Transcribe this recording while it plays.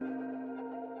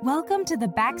Welcome to the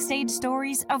Backstage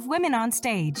Stories of Women on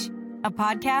Stage, a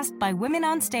podcast by Women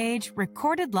on Stage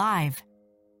recorded live.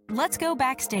 Let's go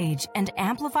backstage and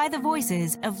amplify the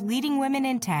voices of leading women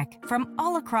in tech from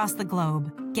all across the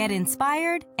globe. Get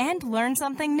inspired and learn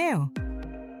something new.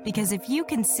 Because if you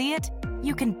can see it,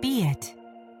 you can be it.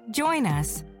 Join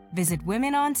us. Visit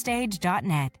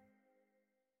womenonstage.net.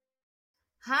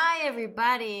 Hi,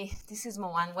 everybody. This is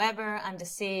Moan Weber. I'm the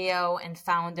CEO and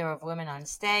founder of Women on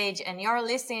Stage, and you're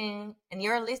listening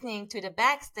to the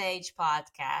Backstage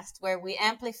podcast, where we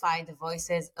amplify the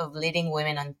voices of leading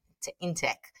women in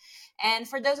tech. And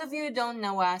for those of you who don't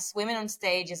know us, Women on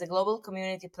Stage is a global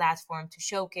community platform to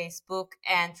showcase, book,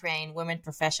 and train women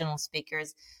professional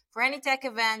speakers for any tech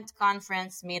event,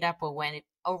 conference, meetup, or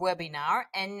webinar,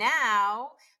 and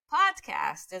now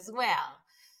podcast as well.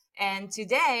 And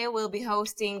today we'll be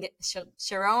hosting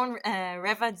Sharon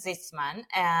Revad-Zitzman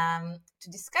to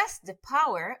discuss the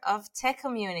power of tech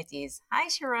communities. Hi,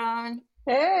 Sharon.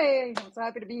 Hey, I'm so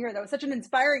happy to be here. That was such an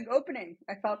inspiring opening.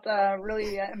 I felt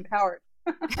really empowered.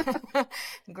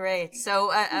 Great.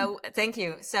 So thank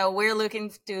you. So we're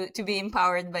looking to be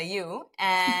empowered by you.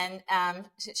 And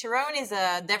Sharon is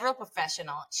a DevRel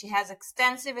professional. She has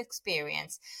extensive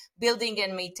experience building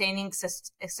and maintaining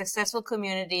successful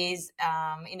communities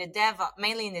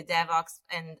mainly in the DevOps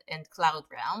and cloud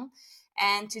realm.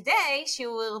 And today she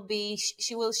will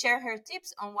share her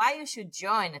tips on why you should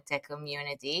join a tech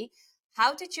community,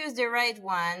 how to choose the right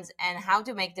ones, and how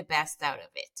to make the best out of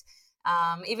it.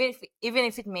 Even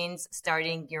if it means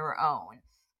starting your own.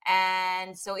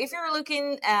 And so if you're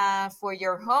looking for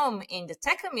your home in the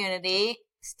tech community,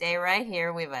 stay right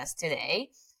here with us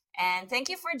today. And thank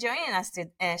you for joining us,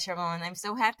 Sharon. I'm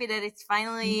so happy that it's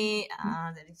finally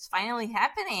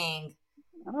happening.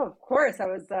 Oh, of course. I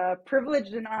was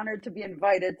privileged and honored to be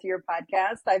invited to your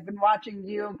podcast. I've been watching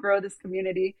you grow this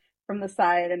community from the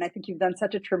side, and I think you've done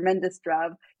such a tremendous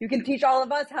job. You can teach all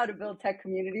of us how to build tech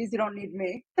communities. You don't need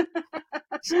me.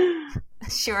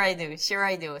 Sure I do.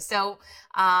 So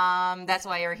that's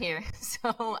why you're here.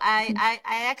 So I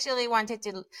actually wanted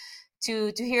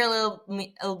to hear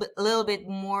a little bit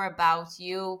more about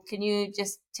you. Can you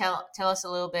just tell us a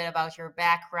little bit about your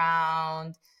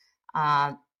background?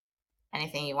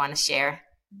 Anything you want to share?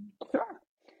 Sure.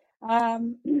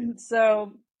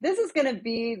 So this is going to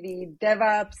be the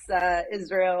DevOps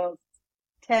Israel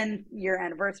 10-year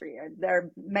anniversary, their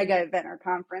mega event or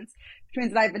conference, which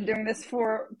means that I've been doing this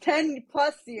for 10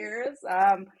 plus years.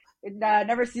 It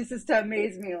never ceases to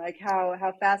amaze me, like how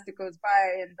fast it goes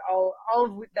by and all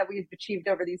of that we've achieved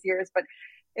over these years. But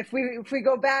if we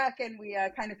go back and we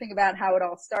kind of think about how it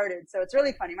all started, so it's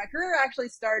really funny. My career actually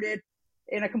started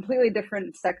in a completely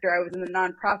different sector. I was in the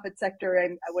nonprofit sector.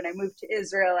 When I moved to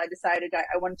Israel, I decided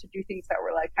I wanted to do things that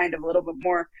were like kind of a little bit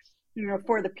more,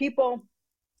 for the people.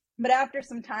 But after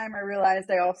some time, I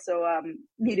realized I also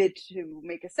needed to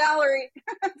make a salary.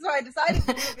 So I decided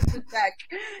to move into tech.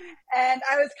 And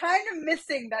I was kind of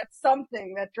missing that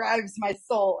something that drives my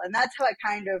soul. And that's how I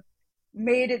kind of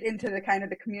made it into the kind of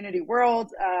the community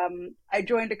world. I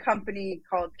joined a company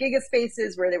called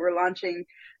Gigaspaces, where they were launching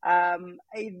a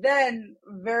then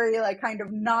very kind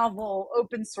of novel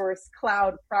open source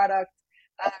cloud product.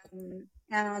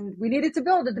 And we needed to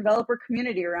build a developer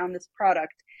community around this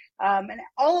product. And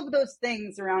all of those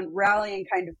things around rallying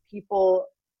kind of people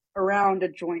around a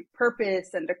joint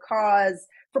purpose and a cause,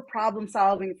 for problem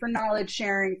solving, for knowledge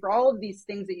sharing, for all of these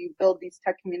things that you build these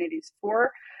tech communities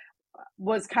for,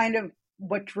 was kind of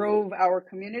what drove our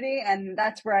community. And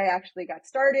that's where I actually got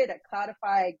started at Cloudify.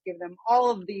 I give them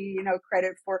all of the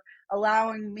credit for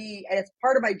allowing me, as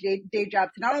part of my day job,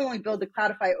 to not only build the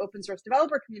Cloudify open source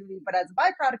developer community, but as a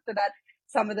byproduct of that,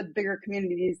 some of the bigger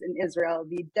communities in Israel,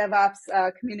 the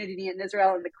DevOps community in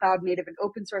Israel and the cloud native and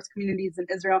open source communities in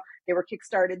Israel. They were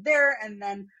kickstarted there. And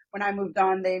then when I moved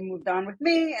on, they moved on with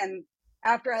me. And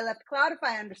after I left Cloudify,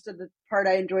 I understood the part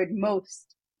I enjoyed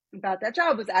most about that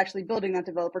job was actually building that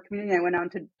developer community. I went on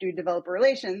to do developer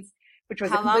relations, which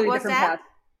was a completely different path.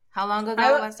 How long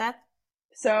ago was that?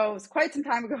 So it was quite some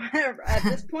time ago. At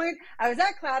this point, I was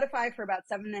at Cloudify for about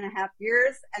 7.5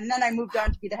 years. And then I moved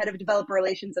on to be the head of developer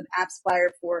relations at AppsFlyer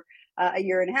for a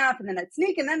year and a half. And then at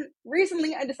Snyk. And then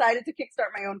recently I decided to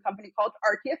kickstart my own company called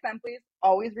RTFM. Please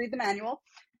always read the manual,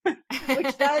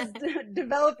 which does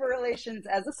developer relations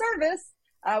as a service,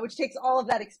 which takes all of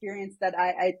that experience that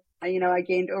I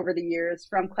gained over the years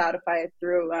from Cloudify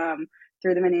through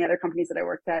the many other companies that I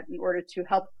worked at, in order to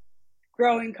help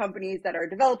growing companies that are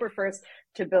developer first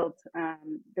to build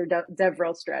their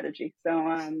DevRel strategy. So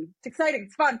it's exciting.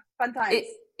 It's fun times.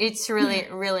 It's really,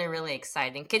 really, really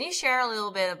exciting. Can you share a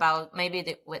little bit about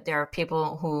maybe there are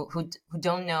people who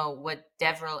don't know what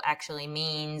DevRel actually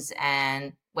means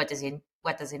and what does it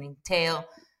entail?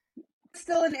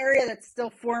 Still an area that's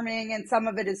still forming, and some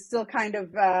of it is still kind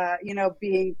of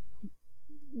being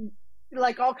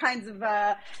like all kinds of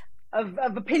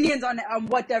opinions on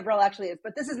what DevRel actually is.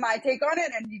 But this is my take on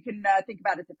it, and you can think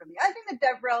about it differently. I think that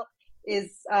DevRel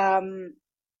is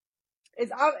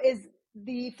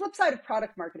the flip side of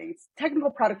product marketing. It's technical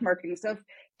product marketing. So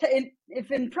if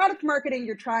in product marketing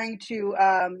you're trying to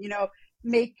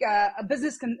make a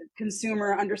business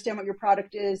consumer understand what your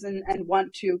product is and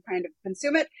want to kind of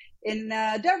consume it, in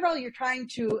DevRel you're trying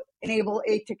to enable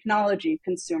a technology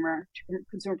consumer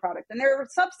product. And there are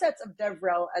subsets of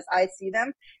DevRel as I see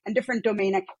them, and different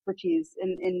domain expertise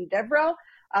in DevRel.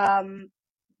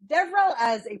 DevRel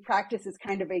as a practice is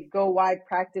kind of a go wide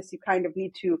practice. You kind of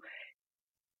need to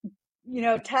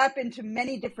tap into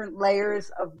many different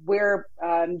layers of where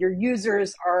your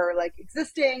users are like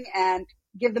existing and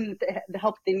give them the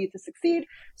help they need to succeed.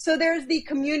 So there's the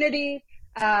community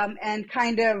and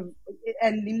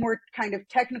the more kind of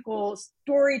technical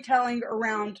storytelling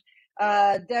around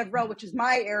DevRel, which is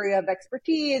my area of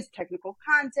expertise, technical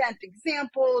content,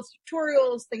 examples,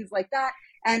 tutorials, things like that,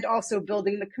 and also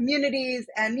building the communities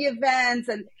and the events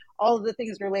and all of the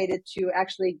things related to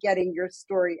actually getting your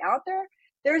story out there.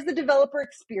 There's the developer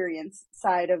experience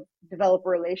side of developer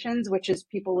relations, which is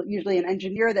people, usually an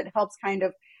engineer that helps kind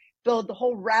of build the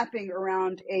whole wrapping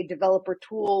around a developer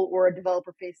tool or a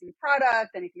developer facing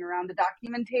product, anything around the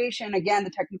documentation, again, the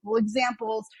technical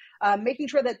examples, making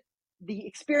sure that the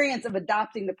experience of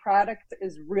adopting the product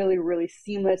is really, really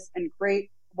seamless and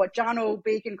great. What John O.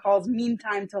 Bacon calls mean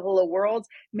time to hello world,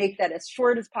 make that as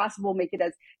short as possible, make it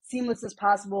as seamless as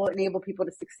possible, enable people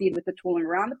to succeed with the tooling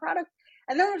around the product.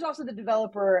 And then there's also the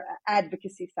developer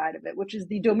advocacy side of it, which is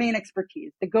the domain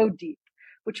expertise, the go deep,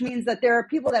 which means that there are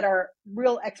people that are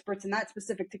real experts in that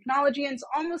specific technology. And it's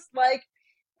almost like,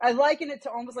 I liken it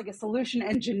to almost like a solution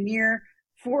engineer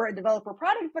for a developer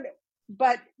product,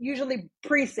 but usually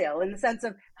pre-sale, in the sense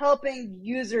of helping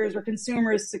users or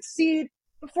consumers succeed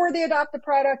before they adopt the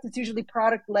product. It's usually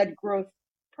product-led growth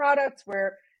products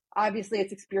where obviously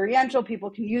it's experiential. People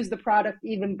can use the product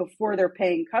even before they're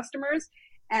paying customers.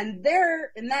 And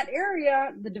there, in that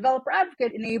area, the developer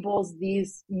advocate enables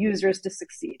these users to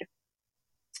succeed.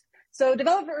 So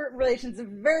developer relations is a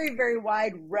very, very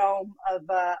wide realm of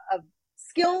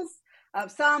skills.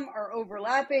 Some are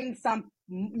overlapping. Some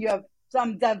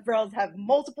DevRels have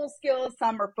multiple skills.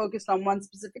 Some are focused on one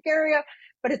specific area,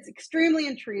 but it's extremely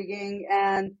intriguing.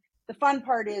 And the fun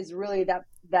part is really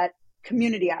that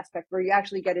community aspect where you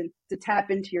actually get to tap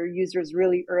into your users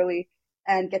really early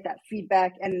and get that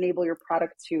feedback and enable your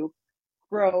product to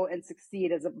grow and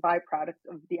succeed as a byproduct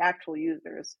of the actual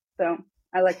users. So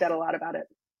I like that a lot about it.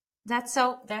 That's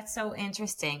so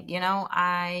interesting.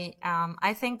 I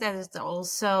think that it's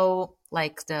also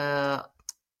like the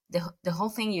whole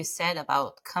thing you said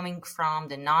about coming from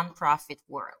the nonprofit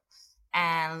world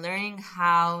and learning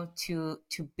how to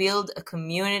build a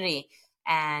community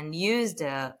and use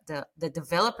the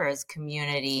developers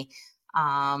community,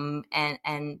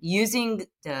 and using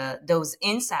those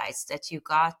insights that you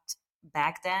got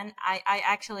back then.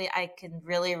 I can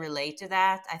really relate to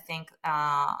that. I think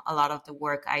a lot of the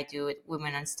work I do at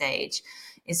Women on Stage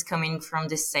is coming from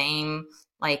the same,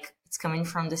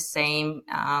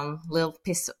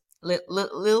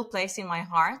 little place in my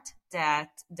heart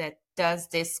that does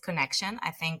this connection.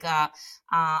 I think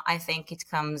it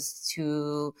comes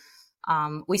to,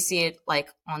 we see it like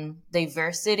on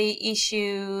diversity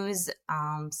issues.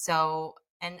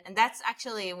 And that's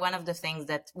actually one of the things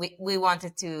that we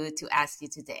wanted to ask you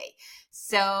today.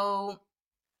 So,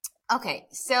 okay.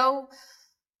 So,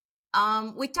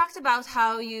 we talked about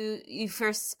how you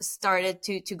first started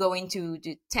to go into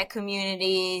the tech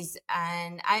communities,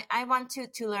 and I want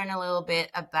to learn a little bit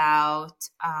about,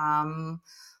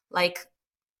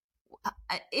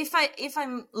 if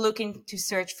I'm looking to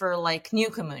search for like new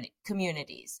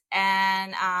communities,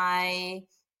 and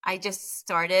I just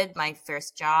started my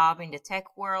first job in the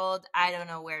tech world. I don't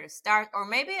know where to start, or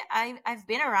maybe I've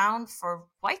been around for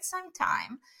quite some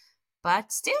time,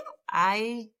 but still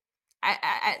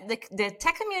the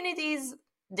tech communities,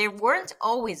 they weren't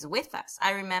always with us.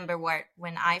 I remember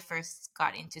when I first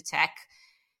got into tech,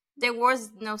 there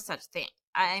was no such thing.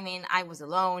 I mean, I was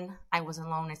alone. I was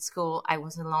alone at school. I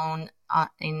was alone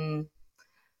in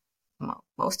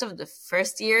most of the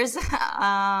first years.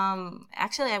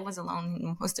 Actually, I was alone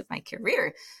in most of my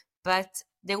career, but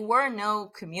there were no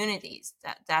communities.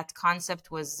 That concept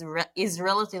is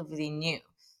relatively new.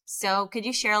 So could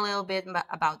you share a little bit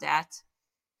about that?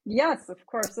 Yes, of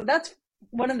course. So that's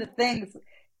one of the things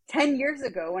 10 years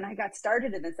ago when I got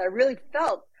started in this, I really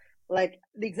felt like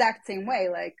the exact same way.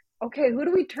 Like, okay, who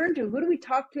do we turn to? Who do we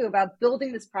talk to about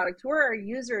building this product? Who are our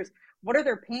users? What are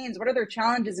their pains? What are their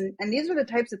challenges? And these are the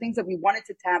types of things that we wanted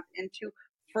to tap into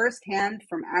firsthand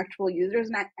from actual users.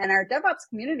 And our DevOps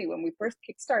community, when we first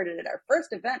kickstarted it, our first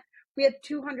event, we had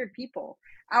 200 people.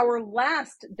 Our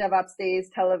last DevOps Days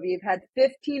Tel Aviv had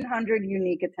 1,500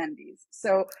 unique attendees.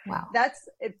 So Wow.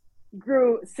 it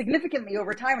grew significantly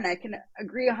over time, and I can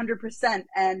agree 100%.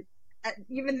 And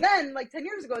even then, like 10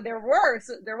 years ago, there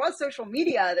was social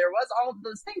media, there was all of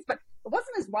those things, but it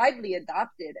wasn't as widely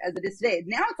adopted as it is today.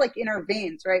 Now it's like in our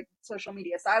veins, right? Social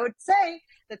media. So I would say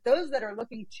that those that are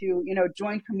looking to,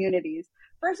 join communities,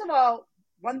 first of all,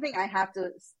 one thing I have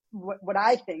to, what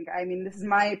I think, I mean, this is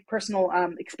my personal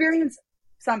experience.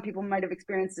 Some people might have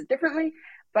experienced it differently,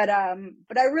 but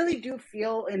I really do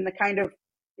feel in the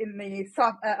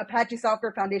Apache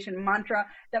Software Foundation mantra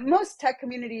that most tech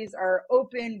communities are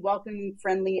open, welcoming,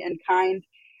 friendly, and kind.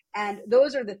 And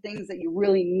those are the things that you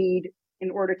really need in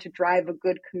order to drive a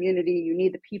good community. You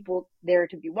need the people there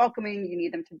to be welcoming. You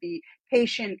need them to be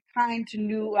patient, kind to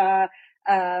new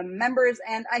members.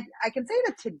 And I can say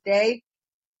that today,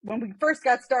 when we first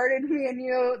got started, me and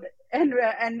you,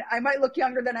 and I might look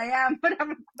younger than I am, but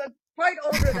I'm quite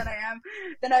older than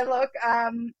I look.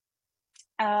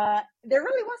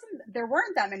 There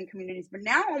weren't that many communities, but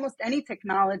now almost any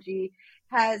technology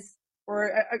has, or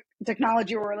a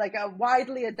technology, or like a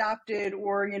widely adopted,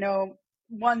 or,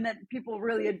 one that people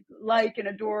really like and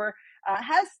adore,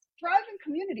 has thriving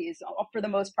communities for the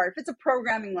most part. If it's a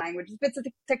programming language, if it's a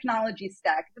technology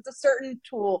stack, if it's a certain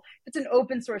tool, if it's an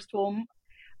open source tool,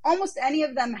 almost any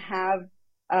of them have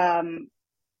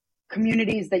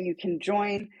communities that you can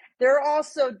join. There are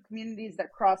also communities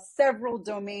that cross several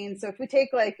domains. So if we take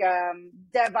like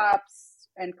DevOps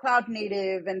and Cloud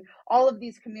Native and all of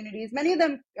these communities, many of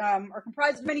them are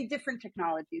comprised of many different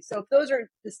technologies. So if those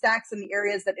are the stacks and the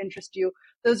areas that interest you,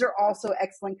 those are also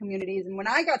excellent communities. And when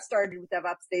I got started with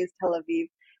DevOps Days Tel Aviv,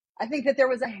 I think that there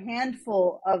was a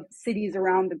handful of cities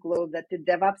around the globe that did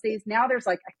DevOps Days. Now there's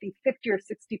like, I think 50 or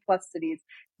 60 plus cities.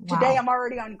 Wow. Today I'm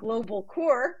already on Global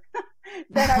Core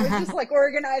that I was just like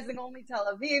organizing only Tel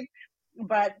Aviv.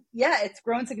 But yeah, it's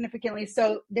grown significantly.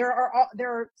 So there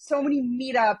are so many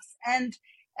meetups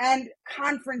and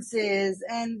conferences,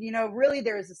 and really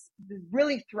there's this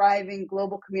really thriving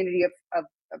global community of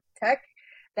tech.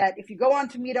 That if you go on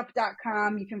to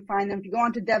meetup.com, you can find them. If you go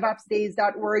on to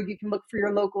devopsdays.org, you can look for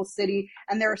your local city.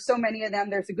 And there are so many of them.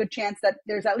 There's a good chance that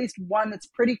there's at least one that's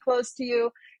pretty close to you.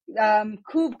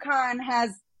 KubeCon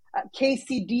has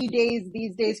KCD days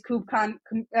these days, KubeCon,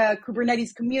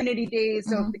 Kubernetes Community Days.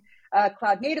 So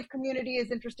Cloud Native community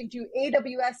is interesting too.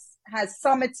 AWS has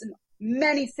summits in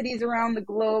many cities around the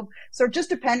globe. So just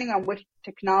depending on which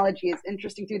technology is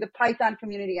interesting to you, the Python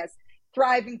community has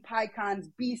thriving PyCons,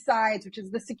 B-Sides, which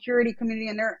is the security community,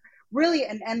 and there are really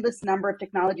an endless number of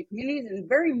technology communities, and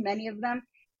very many of them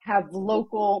have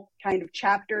local kind of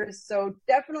chapters. So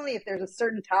definitely, if there's a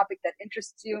certain topic that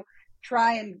interests you,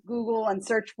 try and Google and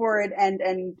search for it,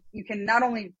 and you can not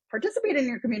only participate in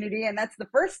your community, and that's the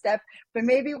first step, but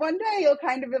maybe one day you'll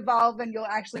kind of evolve and you'll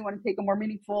actually want to take a more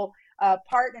meaningful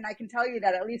part. And I can tell you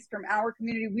that at least from our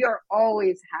community, we are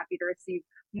always happy to receive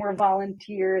more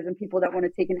volunteers and people that want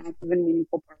to take an active and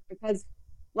meaningful part, because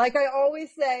like I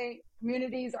always say,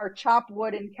 communities are chop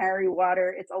wood and carry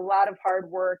water. It's a lot of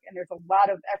hard work, and there's a lot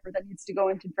of effort that needs to go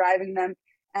into driving them.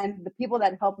 And the people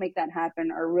that help make that happen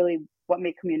are really what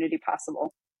make community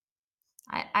possible.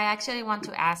 I actually want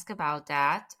to ask about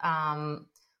that.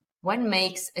 What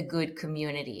makes a good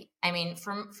community? I mean,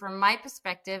 from my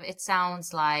perspective, it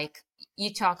sounds like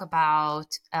you talk about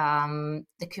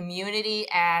the community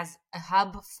as a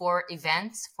hub for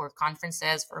events, for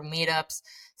conferences, for meetups,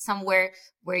 somewhere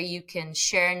where you can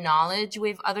share knowledge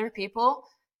with other people.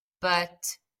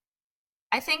 But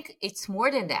I think it's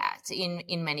more than that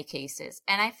in many cases.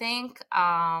 And I think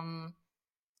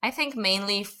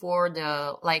mainly for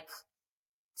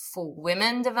for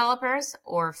women developers,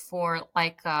 or for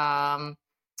I'm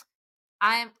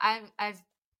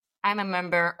a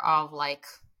member of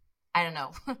I don't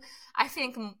know, I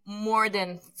think more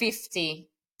than 50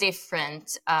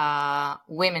 different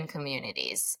women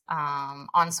communities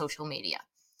on social media.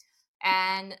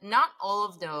 And not all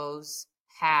of those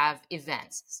have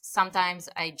events. Sometimes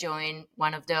I join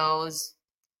one of those,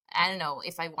 I don't know,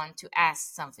 if I want to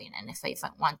ask something, and if I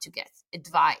want to get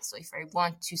advice, or if I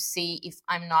want to see if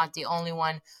I'm not the only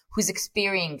one who's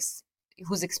experiencing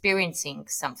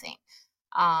something.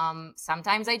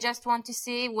 Sometimes I just want to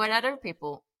see what other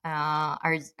people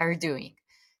are doing.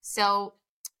 So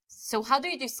So how do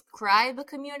you describe a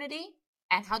community,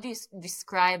 and how do you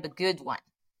describe a good one?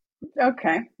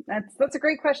 Okay, that's a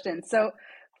great question. So,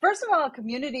 first of all, a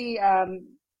community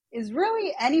is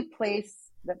really any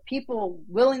place that people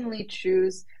willingly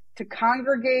choose to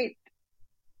congregate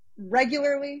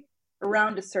regularly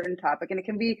around a certain topic, and it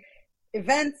can be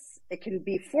events, it can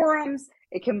be forums,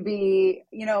 it can be,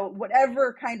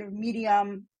 whatever kind of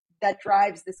medium that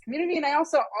drives this community. And I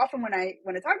also often, when I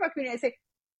talk about community, I say,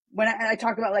 when I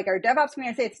talk about like our DevOps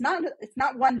community, I say it's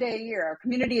not one day a year. Our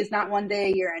community is not one day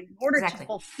a year. And in order to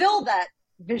fulfill that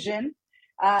vision,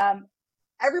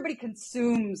 everybody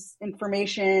consumes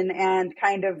information and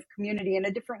kind of community in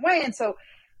a different way. And so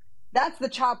that's the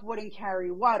chop wood and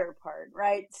carry water part,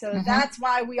 right? So that's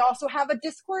why we also have a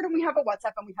Discord, and we have a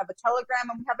WhatsApp, and we have a Telegram,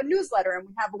 and we have a newsletter, and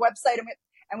we have a website,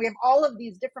 and we have all of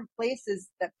these different places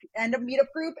and a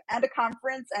meetup group and a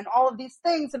conference and all of these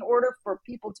things in order for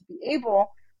people to be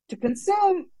able to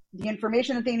consume the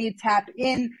information that they need, tap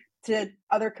in to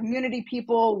other community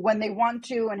people when they want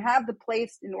to, and have the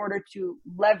place in order to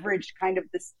leverage kind of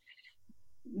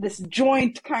this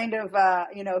joint kind of,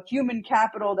 human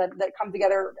capital that come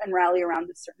together and rally around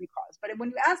this certain cause. But when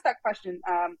you ask that question,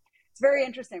 it's very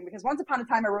interesting, because once upon a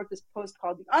time I wrote this post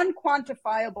called The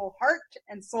Unquantifiable Heart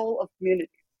and Soul of Community.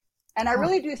 And I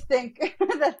really do think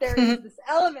that there is this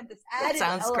element, this added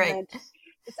element,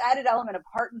 this added element of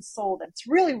heart and soul that's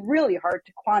really, really hard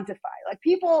to quantify. Like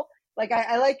people, like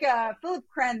I like Philip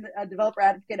Kren, a developer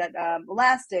advocate at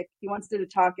Elastic. He once did a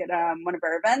talk at one of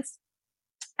our events.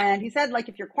 And he said, like,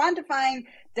 if you're quantifying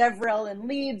DevRel in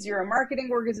leads, you're a marketing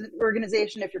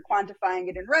organization. If you're quantifying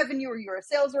it in revenue, or you're a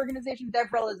sales organization,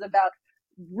 DevRel is about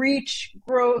reach,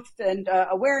 growth, and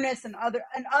awareness, and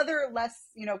other less,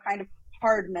 kind of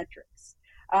hard metrics.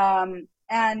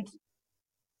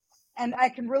 And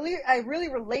I really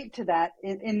relate to that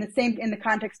in the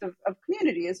context of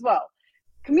community as well.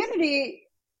 Community,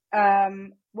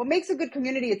 what makes a good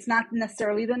community, it's not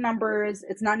necessarily the numbers.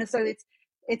 It's not necessarily,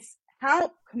 it's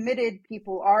how committed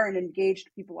people are and engaged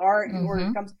people are in order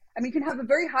to come. I mean, you can have a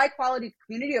very high quality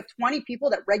community of 20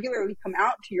 people that regularly come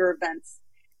out to your events,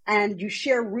 and you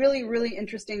share really, really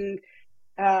interesting,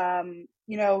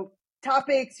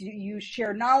 topics. You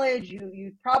share knowledge,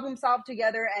 you problem solve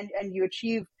together, and you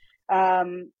achieve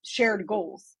shared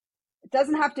goals. It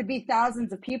doesn't have to be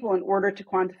thousands of people in order to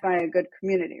quantify a good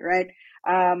community, right?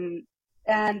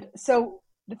 And so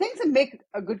the things that make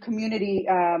a good community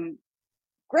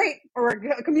great, or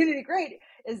a community great,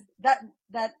 is that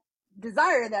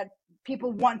desire that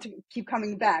people want to keep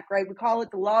coming back, right? We call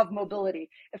it the law of mobility.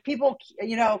 If people,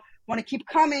 want to keep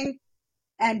coming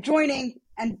and joining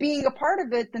and being a part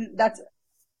of it, then that's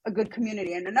a good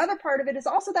community. And another part of it is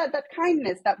also that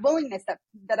kindness, that willingness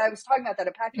that I was talking about, that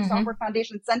Apache Software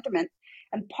Foundation sentiment.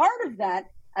 And part of that,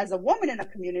 as a woman in a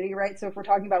community, right? So if we're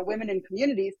talking about women in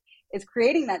communities, is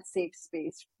creating that safe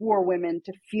space for women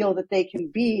to feel that they can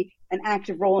be an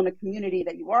active role in a community,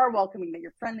 that you are welcoming, that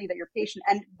you're friendly, that you're patient,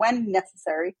 and when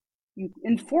necessary, you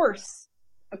enforce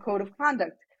a code of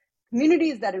conduct.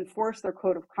 Communities that enforce their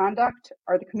code of conduct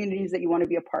are the communities that you want to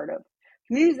be a part of.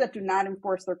 Communities that do not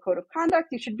enforce their code of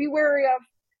conduct, you should be wary of,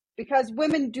 because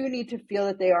women do need to feel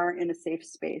that they are in a safe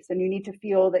space, and you need to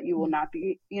feel that you will not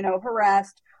be,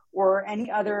 harassed or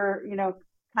any other,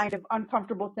 kind of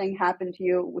uncomfortable thing happen to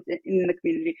you in the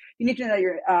community. You need to know that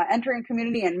you're entering a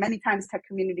community, and many times tech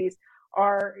communities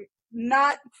are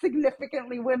not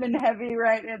significantly women heavy,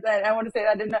 right? I want to say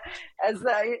that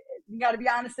you got to be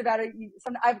honest about it.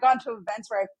 I've gone to events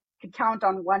where I could count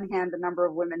on one hand the number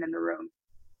of women in the room.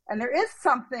 And there is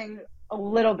something a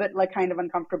little bit like kind of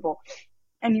uncomfortable.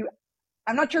 And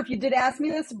I'm not sure if you did ask me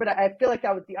this, but I feel like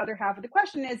that was the other half of the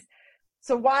question is,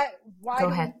 so why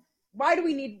do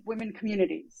we need women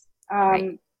communities?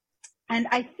 Right. And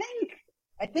I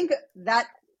think that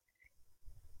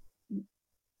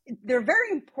they're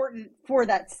very important for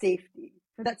that safety,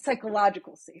 for that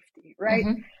psychological safety, right?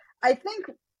 I think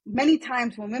many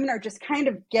times when women are just kind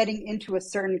of getting into a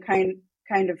certain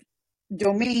kind of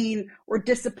domain or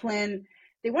discipline,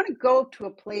 they want to go to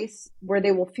a place where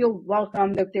they will feel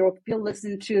welcome, that they will feel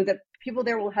listened to, that people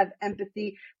there will have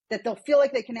empathy, that they'll feel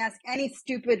like they can ask any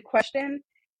stupid question,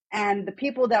 and the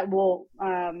people that will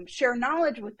share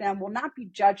knowledge with them will not be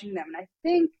judging them. And I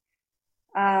think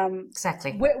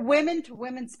exactly, women to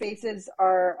women spaces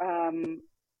are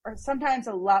sometimes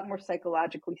a lot more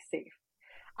psychologically safe.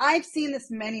 I've seen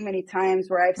this many, many times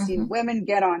where I've seen women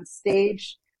get on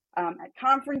stage at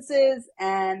conferences,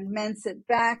 and men sit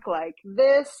back like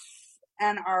this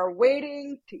and are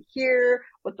waiting to hear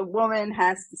what the woman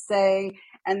has to say.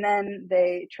 And then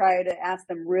they try to ask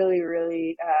them really,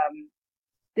 really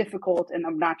difficult and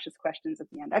obnoxious questions at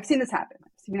the end. I've seen this happen.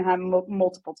 I've seen it happen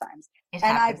multiple times. It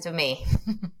happened to me.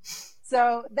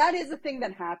 So that is a thing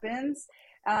that happens.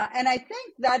 And I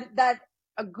think that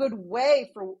a good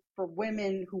way for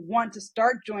women who want to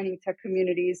start joining tech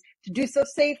communities to do so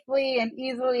safely and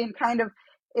easily and kind of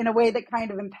in a way that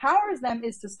kind of empowers them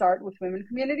is to start with women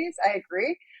communities. I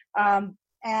agree.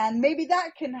 And maybe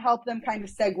that can help them kind of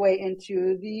segue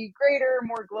into the greater,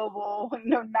 more global,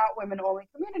 not women-only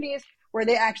communities where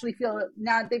they actually feel that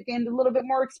now they've gained a little bit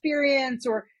more experience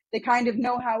or they kind of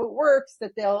know how it works,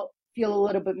 that they'll feel a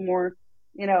little bit more,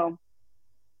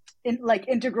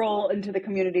 integral into the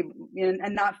community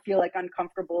and not feel like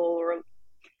uncomfortable or,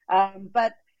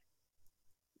 but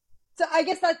so I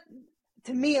guess that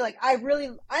to me, I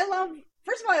love,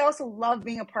 first of all, I also love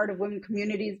being a part of women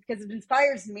communities because it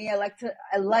inspires me. I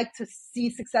like to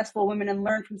see successful women and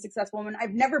learn from successful women.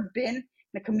 I've never been in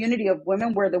a community of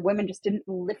women where the women just didn't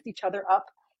lift each other up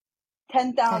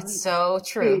 10,000. That's so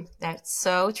true. That's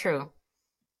so true.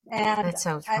 And that's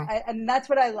so true. And that's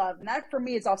what I love. And that for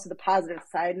me is also the positive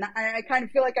side. And I kind of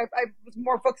feel like I was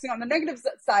more focusing on the negative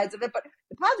sides of it, but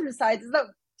the positive sides is that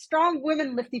strong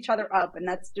women lift each other up. And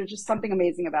there's just something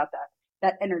amazing about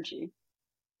that energy.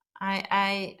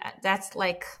 I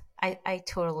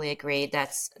totally agree.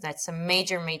 That's a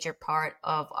major part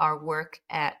of our work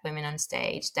at Women on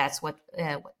Stage. That's what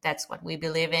we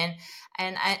believe in,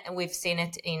 and we've seen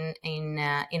it in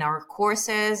our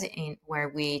courses where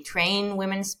we train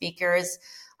women speakers.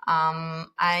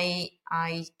 I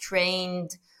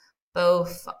trained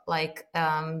both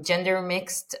gender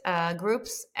mixed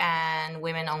groups and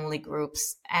women only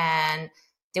groups, and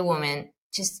the women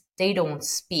they don't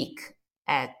speak.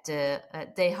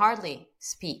 They hardly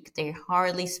speak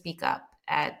up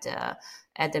at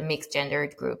the mixed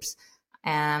gendered groups,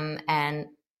 and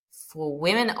for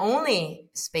women only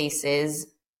spaces,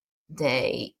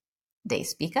 they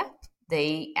speak up,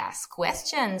 they ask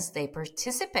questions, they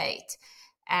participate,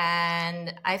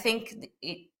 and I think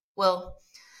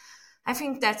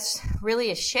that's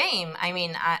really a shame. I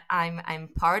mean, I'm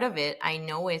part of it. I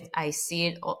know it. I see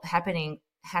it happening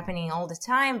all the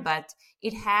time, but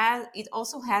it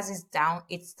also has its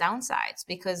downsides,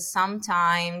 because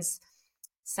sometimes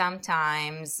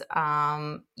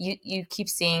you keep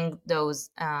seeing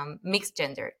those mixed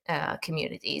gender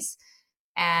communities,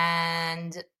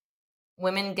 and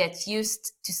women get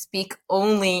used to speak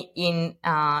only in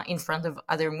front of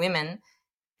other women,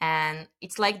 and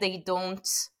it's like they don't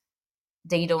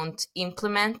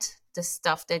implement the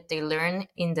stuff that they learn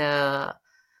in the.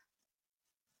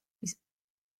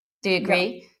 Do you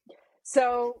agree? Yeah.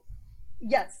 So,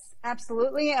 yes,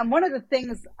 absolutely. And one of the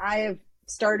things I have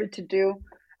started to do,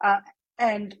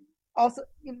 and also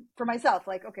for myself,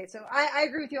 so I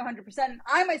agree with you 100%.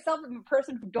 I myself am a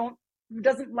person who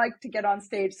doesn't like to get on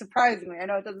stage, surprisingly. I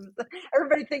know it doesn't,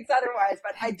 everybody thinks otherwise,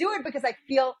 but I do it because I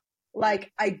feel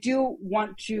like I do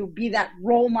want to be that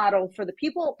role model for the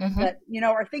people that,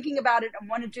 are thinking about it and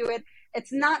want to do it.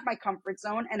 It's not my comfort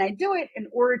zone. And I do it in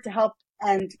order to help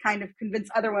and kind of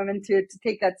convince other women to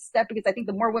take that step, because I think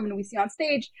the more women we see on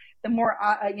stage, the more,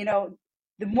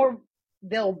 the more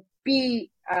they'll be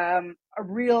a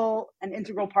real and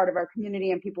integral part of our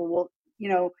community, and people will,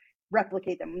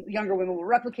 replicate them. Younger women will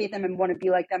replicate them and want to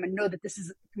be like them and know that this is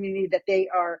a community that they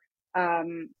are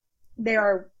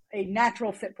a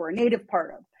natural fit for, a native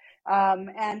part of.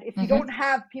 And if you don't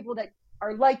have people that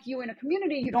are like you in a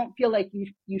community, you don't feel like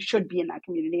you should be in that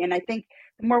community. And I think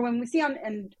the more women we see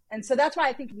and so that's why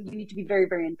I think you need to be very,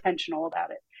 very intentional about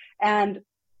it. And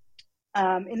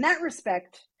in that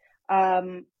respect,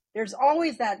 there's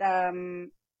always that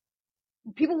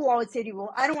people will always say to you,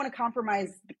 well, I don't want to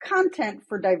compromise the content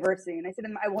for diversity. And I said,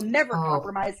 I will never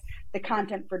compromise the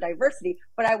content for diversity,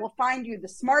 but I will find you the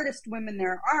smartest women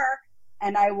there are,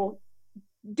 and I will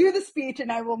do the speech,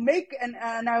 and I will make and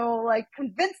I will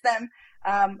convince them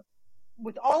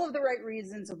with all of the right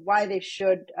reasons of why they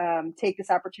should take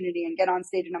this opportunity and get on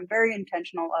stage. And I'm very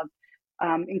intentional of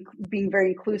being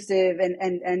very inclusive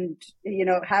and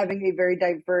having a very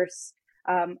diverse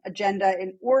agenda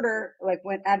in order,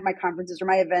 when at my conferences or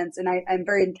my events, and I'm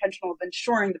very intentional of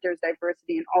ensuring that there's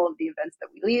diversity in all of the events that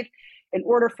we lead, in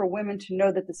order for women to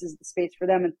know that this is the space for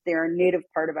them and they're a native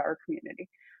part of our community.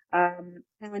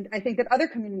 And I think that other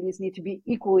communities need to be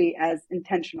equally as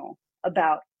intentional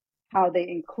about how they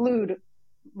include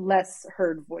less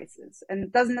heard voices. And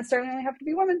it doesn't necessarily only have to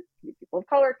be women. It can be people of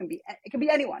color. It can be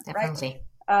anyone, Definitely.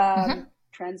 Right?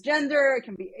 Transgender. It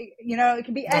can be, it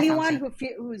can be anyone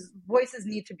whose voices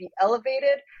need to be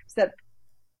elevated so that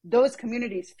those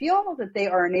communities feel that they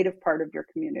are a native part of your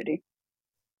community.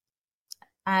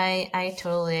 I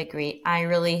totally agree. I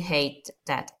really hate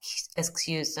that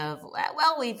excuse of,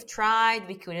 well, we've tried,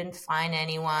 we couldn't find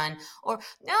anyone. Or,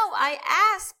 no, I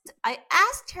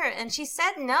asked her and she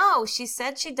said no. She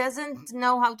said she doesn't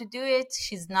know how to do it.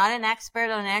 She's not an expert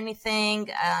on anything.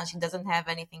 She doesn't have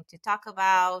anything to talk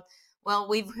about. Well,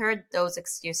 we've heard those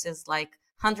excuses like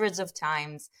hundreds of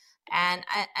times. And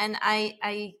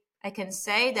I can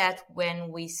say that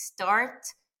when we start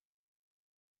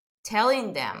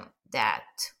telling them that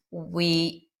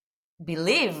we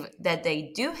believe that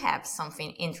they do have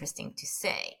something interesting to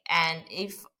say, and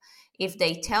if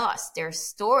they tell us their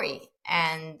story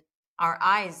and our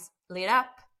eyes lit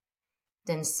up,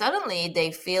 then suddenly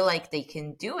they feel like they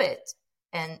can do it.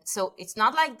 And so it's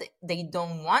not like they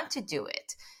don't want to do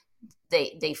it.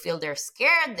 They feel they're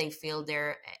scared, they feel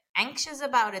they're anxious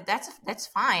about it. That's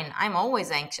fine. I'm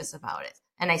always anxious about it,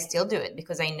 and I still do it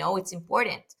because I know it's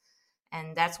important.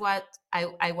 And that's what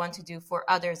I want to do for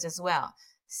others as well.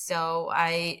 So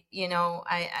I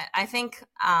think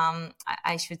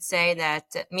I should say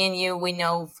that me and you, we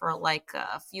know for like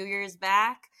a few years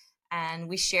back, and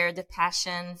we shared the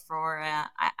passion for,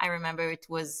 I remember it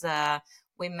was,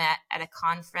 we met at a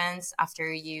conference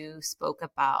after you spoke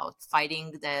about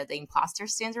fighting the imposter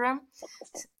syndrome.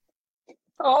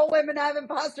 All women have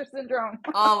imposter syndrome.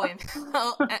 all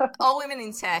women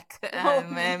in tech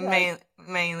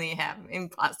mainly have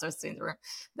imposter syndrome.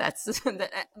 That's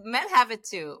men have it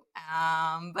too,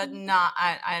 but not.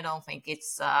 I don't think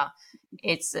it's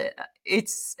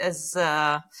as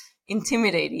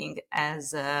intimidating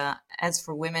as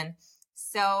for women.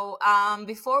 So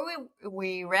before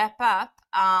we wrap up,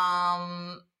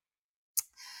 I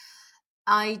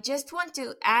just want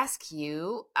to ask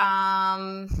you,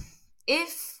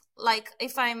 if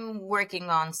I'm working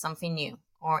on something new,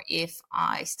 or if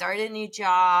I start a new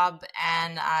job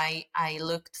and I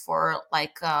looked for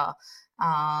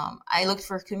I looked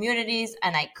for communities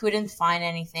and I couldn't find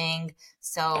anything.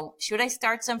 So should I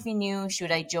start something new?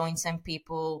 Should I join some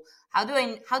people? How do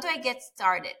I get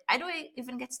started? How do I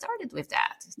even get started with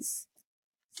that?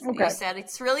 Okay. You said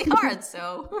it's really hard,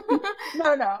 so.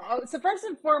 No. So first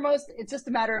and foremost, it's just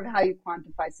a matter of how you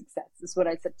quantify success. Is what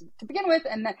I said to begin with.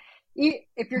 And then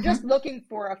if you're just looking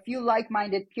for a few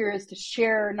like-minded peers to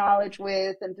share knowledge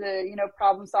with and to,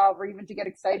 problem solve, or even to get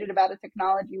excited about a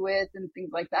technology with and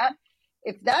things like that,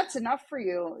 if that's enough for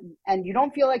you and you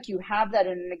don't feel like you have that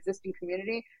in an existing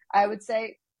community, I would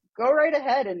say go right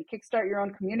ahead and kickstart your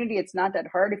own community. It's not that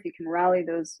hard if you can rally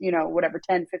those, 10,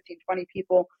 15, 20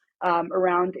 people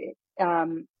around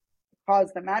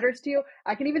cause that matters to you.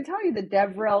 I can even tell you the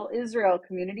DevRel Israel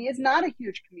community is not a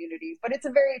huge community, but it's a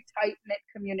very tight-knit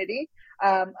community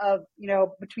of,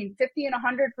 between 50 and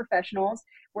 100 professionals,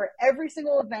 where every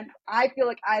single event, I feel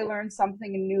like I learned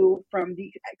something new from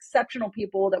the exceptional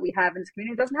people that we have in this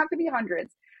community. It doesn't have to be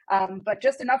hundreds, but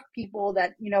just enough people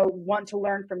that, want to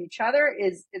learn from each other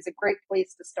is a great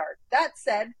place to start. That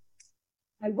said,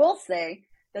 I will say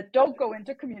that don't go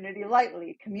into community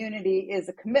lightly. Community is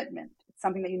a commitment. It's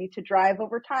something that you need to drive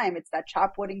over time. It's that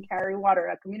chop wood and carry water.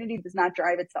 A community does not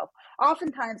drive itself.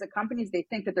 Oftentimes at companies, they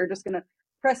think that they're just going to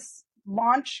press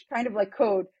launch, kind of like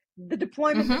code. The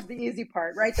deployment is the easy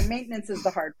part, right? The maintenance is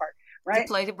the hard part, right?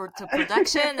 Deploy to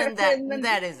production and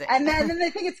that is it. And then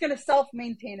they think it's going to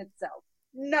self-maintain itself.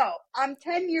 No, I'm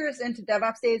 10 years into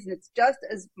DevOps days, and it's just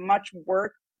as much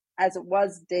work as it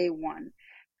was day one.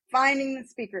 Finding the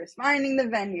speakers, finding the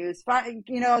venues,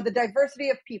 the diversity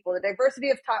of people, the diversity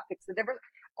of topics,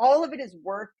 all of it is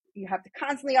work. You have to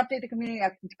constantly update the community. You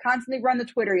have to constantly run the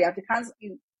Twitter. You have to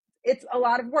it's a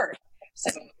lot of work.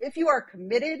 So if you are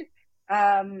committed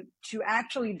to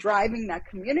actually driving that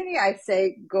community, I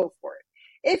say go for it.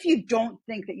 If you don't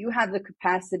think that you have the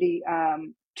capacity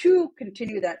to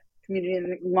continue that community in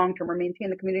the long term or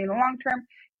maintain the community in the long term,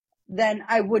 then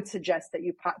I would suggest that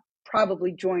you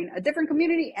probably join a different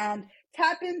community and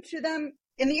tap into them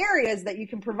in the areas that you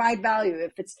can provide value.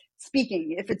 If it's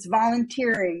speaking, if it's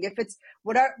volunteering, if it's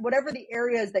whatever the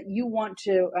areas that you want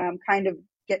to kind of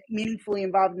get meaningfully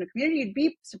involved in the community, you'd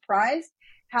be surprised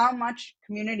how much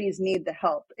communities need the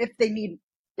help. If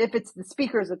it's the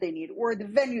speakers that they need, or the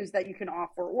venues that you can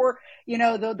offer, or,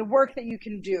 the work that you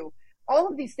can do. All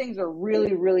of these things are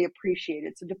really, really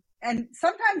appreciated. So, and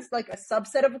sometimes like a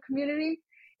subset of a community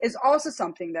is also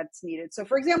something that's needed. So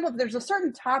for example, if there's a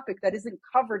certain topic that isn't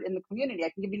covered in the community, I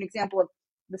can give you an example of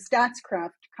the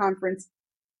StatsCraft conference.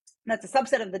 That's a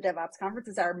subset of the DevOps conference.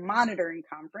 It's our monitoring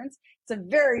conference. It's a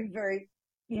very, very,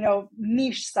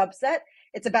 niche subset.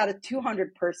 It's about a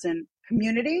 200 person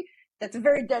community that's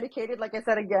very dedicated. Like I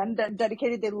said, again,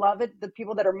 dedicated. They love it. The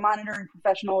people that are monitoring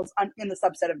professionals in the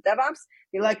subset of DevOps,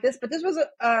 they like this. But this was a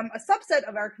subset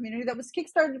of our community that was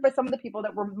kickstarted by some of the people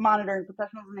that were monitoring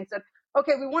professionals. And they said,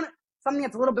 okay, we want something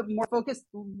that's a little bit more focused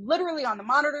literally on the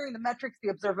monitoring, the metrics, the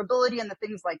observability, and the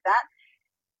things like that.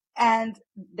 And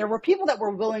there were people that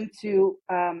were willing to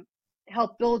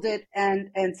help build it and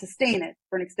sustain it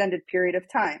for an extended period of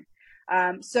time.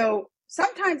 So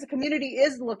sometimes a community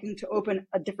is looking to open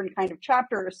a different kind of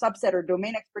chapter or subset or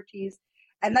domain expertise.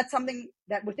 And that's something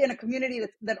that within a community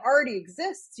that already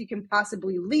exists, you can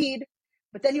possibly lead,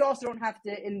 but then you also don't have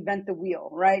to invent the wheel,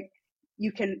 right?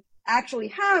 You can actually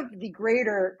have the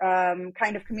greater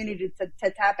kind of community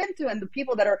to tap into, and the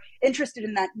people that are interested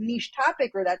in that niche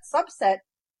topic or that subset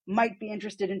might be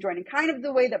interested in joining, kind of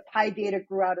the way that PyData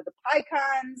grew out of the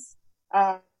PyCons,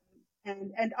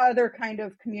 and other kind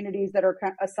of communities that are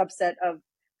a subset of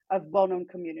well-known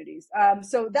communities.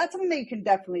 So that's something that you can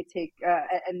definitely take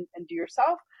and do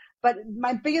yourself. But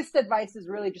my biggest advice is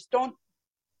really just don't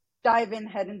dive in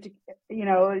head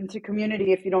into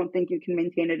community if you don't think you can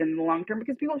maintain it in the long term,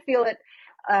 because people feel it.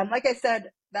 Like I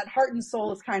said, that heart and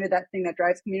soul is kind of that thing that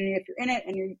drives community. If you're in it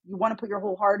and you want to put your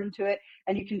whole heart into it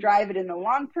and you can drive it in the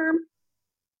long term,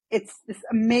 it's this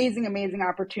amazing, amazing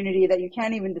opportunity that you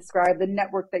can't even describe, the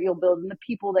network that you'll build and the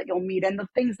people that you'll meet and the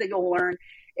things that you'll learn.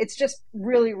 It's just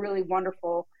really, really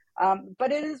wonderful.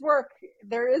 But it is work.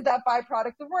 There is that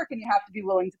byproduct of work, and you have to be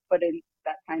willing to put in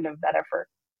that effort.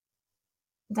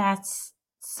 That's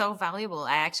so valuable.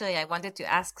 I wanted to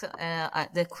ask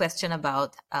the question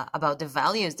about the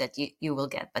values that you will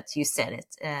get, but you said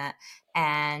it.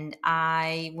 And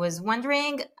I was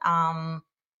wondering,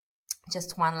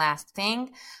 just one last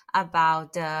thing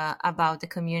about the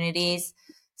communities.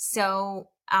 So,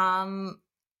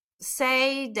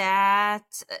 say that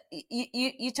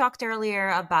you talked earlier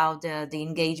about the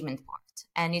engagement part,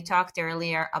 and you talked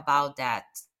earlier about that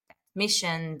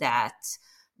mission, that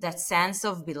sense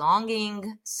of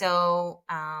belonging. So,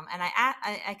 and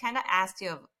I kind of asked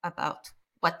you about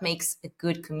what makes a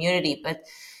good community, but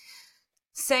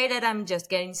say that I'm just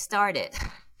getting started.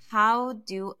 How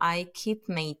do I keep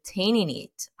maintaining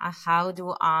it? How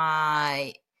do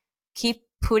I keep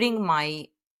putting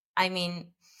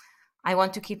I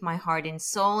want to keep my heart and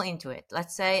soul into it.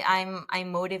 Let's say I'm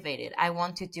motivated. I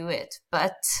want to do it,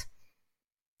 but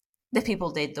the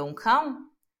people, they don't come.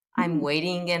 I'm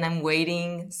waiting and I'm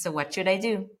waiting. So what should I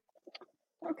do?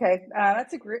 Okay,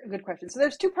 that's a good question. So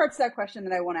there's two parts to that question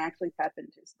that I want to actually tap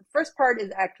into. So the first part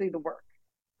is actually the work.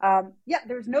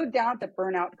 There's no doubt that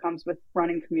burnout comes with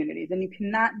running communities, and you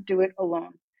cannot do it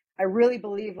alone. I really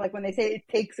believe, like when they say it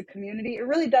takes a community, it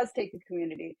really does take a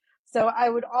community. So I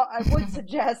would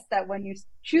suggest that when you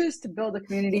choose to build a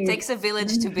community, it takes a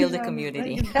village to build a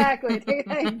community. Exactly.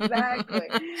 Exactly.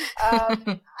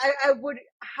 I would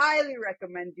highly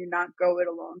recommend you not go it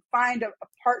alone. Find a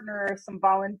partner, some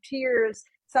volunteers,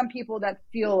 some people that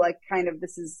feel like kind of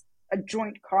this is a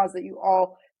joint cause that you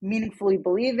all meaningfully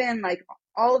believe in, like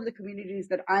all of the communities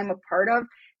that I'm a part of.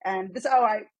 And this,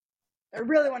 I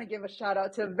really want to give a shout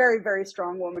out to a very, very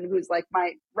strong woman who's like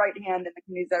my right hand in the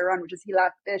communities that I run, which is Hila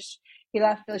Fish.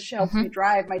 Hila Fish helps me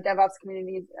drive my DevOps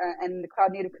communities and the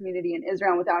cloud native community in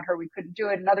Israel. Without her, we couldn't do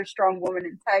it. Another strong woman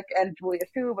in tech, and Julia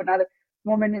Shub, another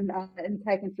woman in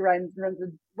tech, and she runs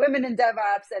the Women in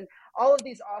DevOps, and all of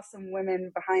these awesome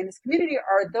women behind this community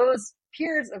are those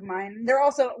peers of mine. They're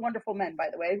also wonderful men, by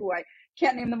the way, who I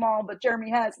can't name them all, but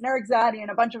Jeremy Hess, and Eric Zadi, and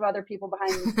a bunch of other people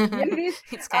behind these communities.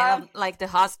 It's kind of like the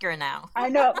Husker now. I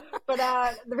know, but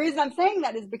the reason I'm saying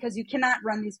that is because you cannot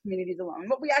run these communities alone.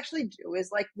 What we actually do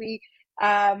is like we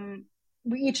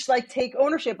each like take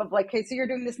ownership of like, okay, so you're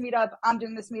doing this meetup, I'm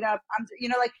doing this meetup,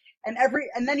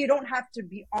 and then you don't have to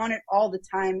be on it all the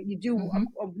time. You do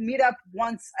a meetup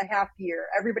once a half year.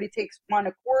 Everybody takes one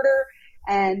a quarter,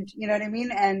 and you know what I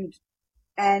mean?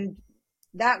 And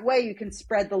that way you can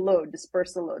spread the load,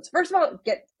 disperse the load. So first of all,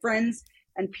 get friends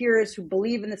and peers who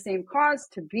believe in the same cause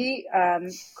to be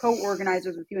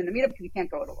co-organizers with you in the meetup, because you can't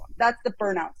go it alone. That's the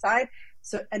burnout side.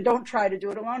 So, and don't try to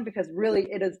do it alone, because really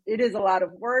it is a lot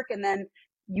of work, and then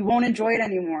you won't enjoy it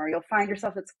anymore. You'll find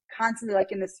yourself that's constantly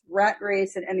like in this rat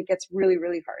race, and it gets really,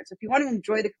 really hard. So if you want to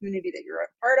enjoy the community that you're a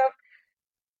part of,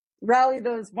 rally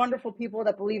those wonderful people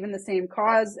that believe in the same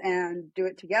cause and do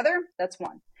it together. That's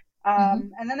one.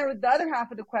 And then the other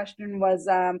half of the question was,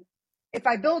 if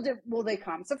I build it, will they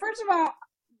come? So first of all,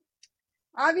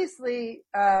 obviously,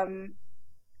 in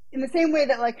the same way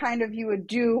that like kind of you would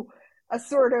do a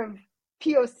sort of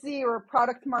POC or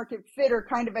product market fit or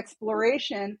kind of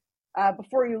exploration,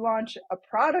 before you launch a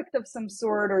product of some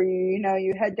sort, or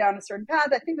you head down a certain path.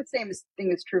 I think the same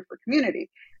thing is true for community.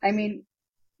 I mean,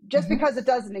 just because it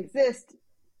doesn't exist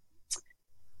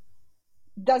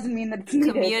doesn't mean that it's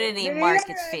needed. Community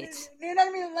market fit. You know what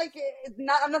I mean? Like,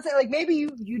 I'm not saying, like, maybe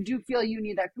you do feel you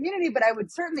need that community, but I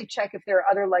would certainly check if there are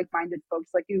other like-minded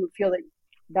folks like you who feel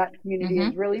that community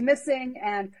is really missing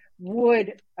and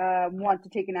would want to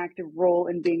take an active role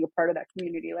in being a part of that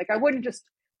community. Like, I wouldn't just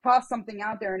toss something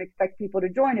out there and expect people to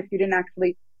join if you didn't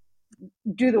actually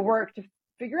do the work to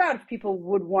figure out if people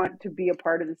would want to be a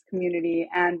part of this community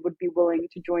and would be willing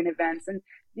to join events. And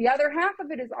the other half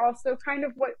of it is also kind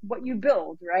of what you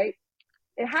build, right?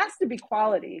 It has to be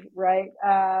quality, right?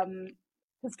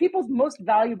 Because people's most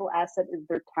valuable asset is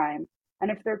their time. And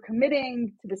if they're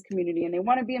committing to this community and they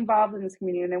want to be involved in this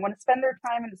community and they want to spend their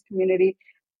time in this community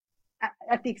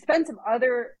at the expense of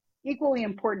other equally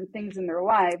important things in their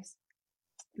lives,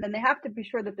 then they have to be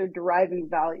sure that they're deriving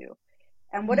value.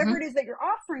 And whatever it is that you're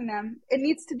offering them, it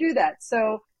needs to do that.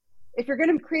 So if you're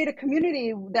going to create a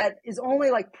community that is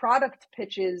only like product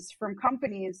pitches from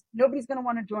companies, nobody's going to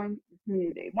want to join the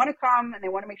community. They want to come and they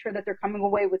want to make sure that they're coming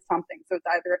away with something. So it's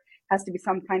either has to be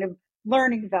some kind of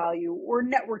learning value or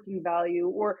networking value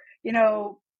or,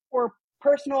 or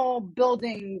personal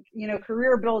building,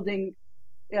 career building,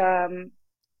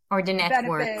 or the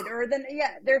network, benefit, or then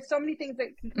there's so many things that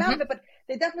can come out of it, but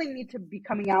they definitely need to be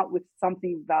coming out with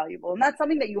something valuable, and that's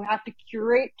something that you have to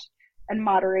curate and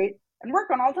moderate and work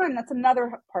on all the time. That's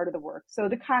another part of the work. So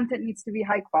the content needs to be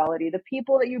high quality, the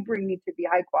people that you bring need to be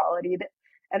high quality,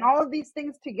 and all of these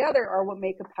things together are what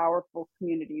make a powerful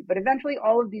community. But eventually,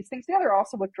 all of these things together are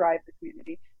also what drive the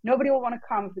community. Nobody will want to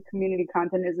come if the community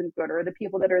content isn't good, or the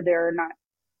people that are there are not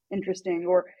interesting,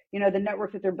 or the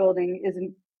network that they're building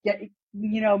isn't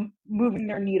moving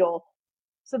their needle.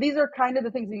 So these are kind of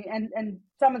the things, and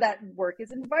some of that work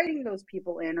is inviting those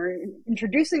people in or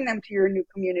introducing them to your new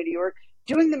community or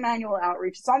doing the manual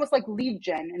outreach. It's almost like lead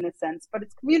gen in a sense, but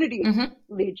it's community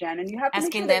lead gen, and you have to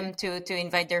asking them to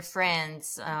invite their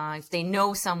friends if they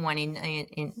know someone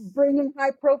in bringing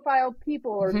high profile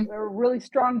people or really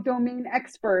strong domain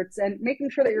experts, and making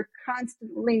sure that you're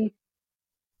constantly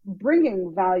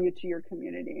bringing value to your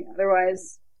community.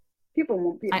 Otherwise, people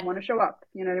won't want to show up.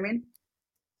 You know what I mean?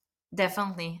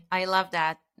 Definitely. I love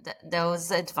that.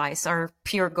 Those advice are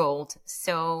pure gold.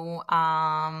 So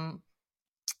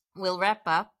we'll wrap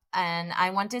up. And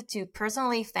I wanted to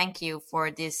personally thank you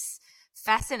for this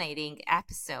fascinating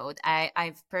episode.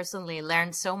 I've personally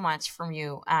learned so much from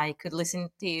you. I could listen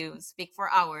to you speak for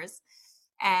hours.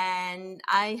 And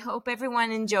I hope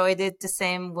everyone enjoyed it the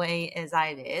same way as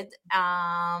I did.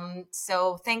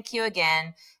 So thank you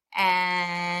again.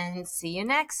 And see you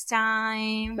next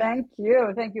time. Thank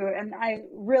you. And I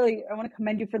want to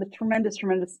commend you for the tremendous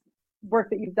work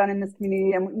that you've done in this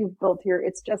community and what you've built here.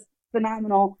 It's just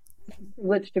phenomenal. It's a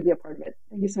privilege to be a part of it.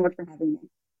 Thank you so much for having me.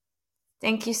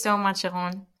 Thank you so much,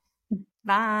 Sharon.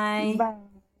 Bye. Bye.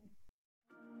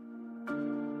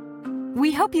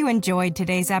 We hope you enjoyed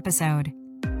today's episode.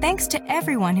 Thanks to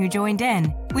everyone who joined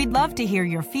in. We'd love to hear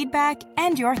your feedback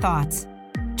and your thoughts.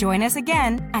 Join us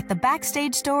again at the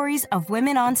backstage stories of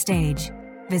Women on Stage.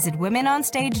 Visit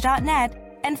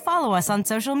womenonstage.net and follow us on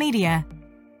social media.